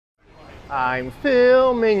I'm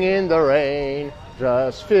filming in the rain,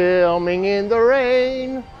 just filming in the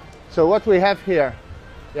rain. So what we have here,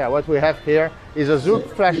 what we have here is a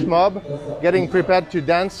Zouk flash mob getting prepared to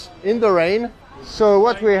dance in the rain. So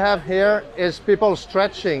what we have here is people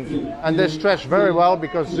stretching, and they stretch very well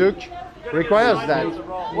because Zouk requires that.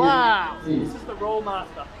 Wow! This is the roll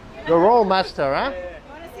master. The roll master, huh?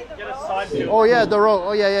 Get a side view. Oh yeah, the roll.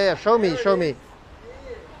 Oh yeah. Show me, show me.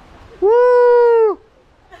 Woo!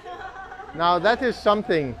 Now that is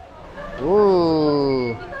something.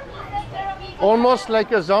 Ooh. Almost like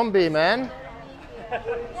a zombie, man.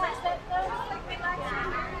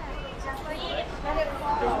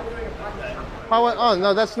 Oh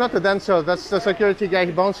no, that's not the dancer. That's the security guy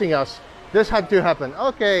bouncing us. This had to happen.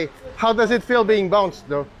 Okay. How does it feel being bounced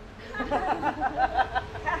though?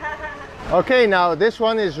 Okay, now this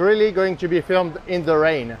one is really going to be filmed in the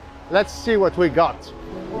rain. Let's see what we got.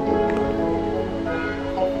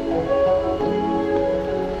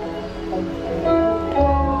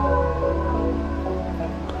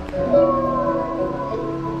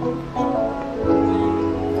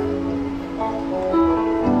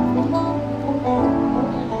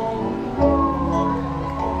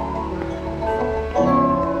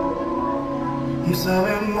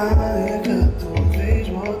 Sabe amar que talvez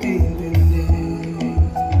vou te entender.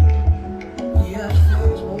 E às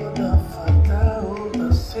vezes vou dar falta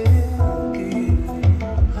onde sentir.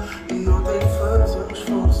 Não tem fácil o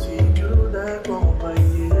esforço da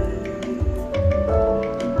companhia.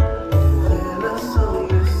 Relação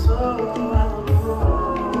de só amor.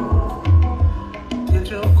 Tem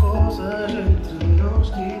coisas entre nós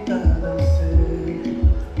que dá a ser.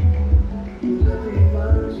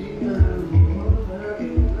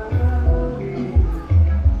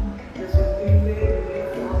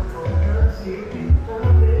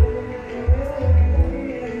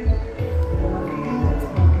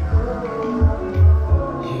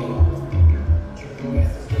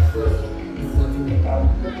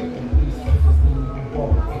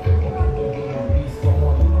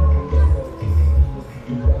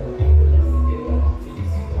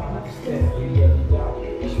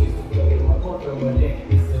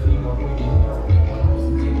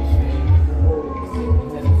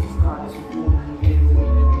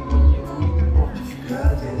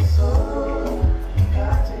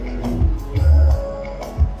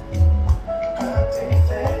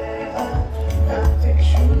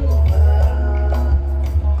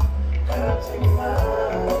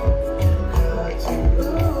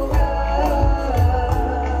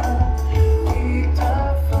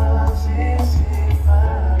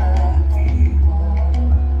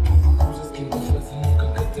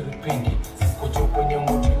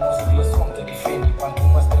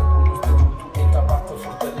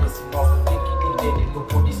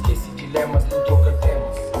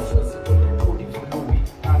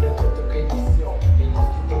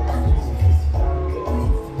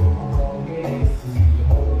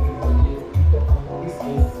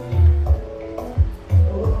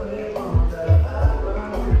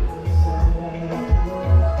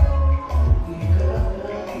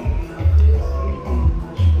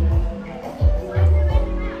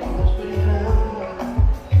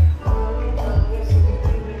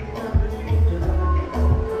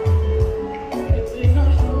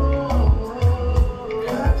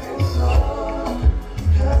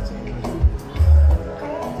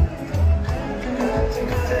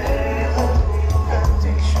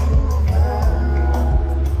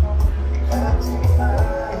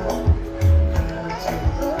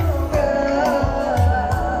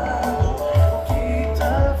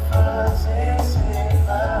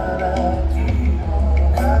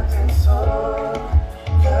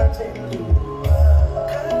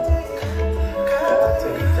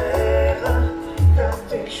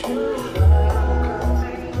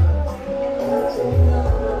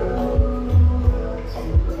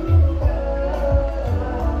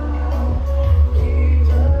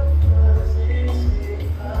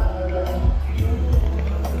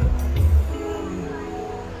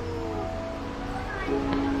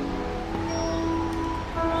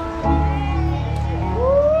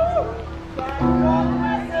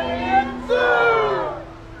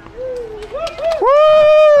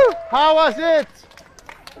 How was it?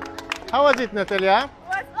 How was it, Natalia? It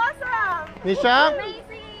was awesome! Nisha?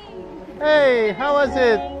 Amazing! Hey, how was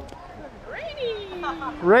it? Rainy!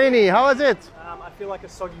 Rainy, how was it? I feel like a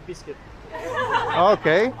soggy biscuit.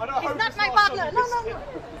 Okay. It's not my butler! No.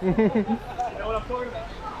 You know what I'm talking about?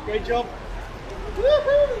 Great job!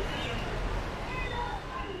 Woohoo!